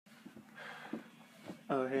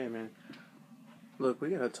Oh, hey, man. Look, we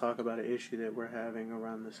gotta talk about an issue that we're having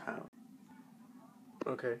around this house.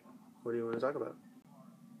 Okay, what do you want to talk about?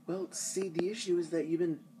 Well, see, the issue is that you've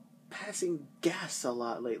been passing gas a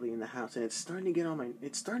lot lately in the house, and it's starting to get on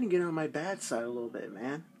my bad side a little bit,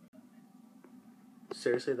 man.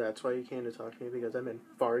 Seriously, that's why you came to talk to me? Because I've been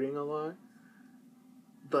farting a lot?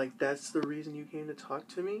 Like, that's the reason you came to talk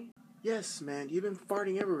to me? Yes, man, you've been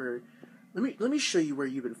farting everywhere. Let me show you where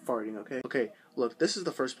you've been farting, okay? Okay, look, this is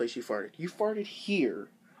the first place you farted. You farted here,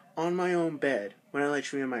 on my own bed, when I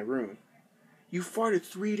let you in my room. You farted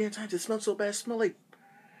 3 damn times. It smelled so bad. It smelled like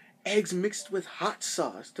eggs mixed with hot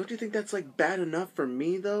sauce. Don't you think that's, like, bad enough for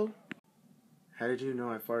me, though? How did you know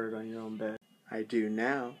I farted on your own bed? I do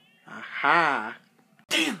now. Aha!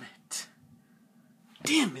 Damn it!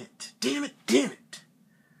 Damn it! Damn it! Damn it!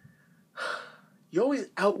 You always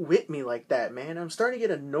outwit me like that, man. I'm starting to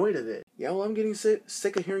get annoyed of it. Yeah, well, I'm getting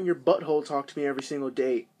sick of hearing your butthole talk to me every single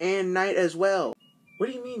day. And night as well. What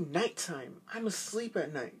do you mean, nighttime? I'm asleep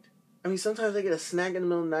at night. I mean, sometimes I get a snack in the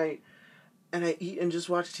middle of the night, and I eat and just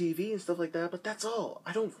watch TV and stuff like that, but that's all.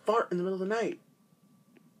 I don't fart in the middle of the night.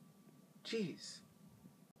 Jeez.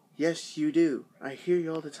 Yes, you do. I hear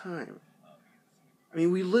you all the time. I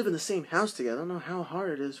mean, we live in the same house together. I don't know how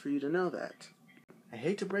hard it is for you to know that. I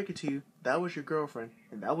hate to break it to you, that was your girlfriend,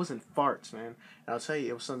 and that wasn't farts, man. And I'll tell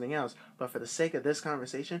you, it was something else, but for the sake of this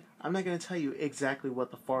conversation, I'm not going to tell you exactly what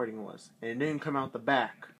the farting was, and it didn't come out the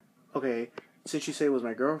back. Okay, since you say it was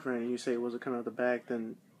my girlfriend, and you say it wasn't coming out the back,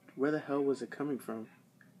 then where the hell was it coming from?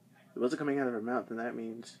 If it wasn't coming out of her mouth, then that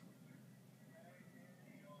means...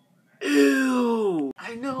 Ew!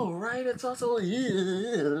 I know, right? It's also like,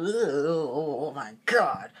 oh my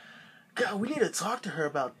god. God, we need to talk to her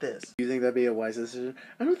about this. Do you think that'd be a wise decision?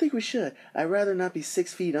 I don't think we should. I'd rather not be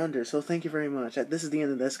 6 feet under, so thank you very much. This is the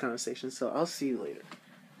end of this conversation, so I'll see you later.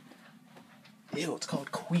 Ew, it's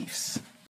called queefs.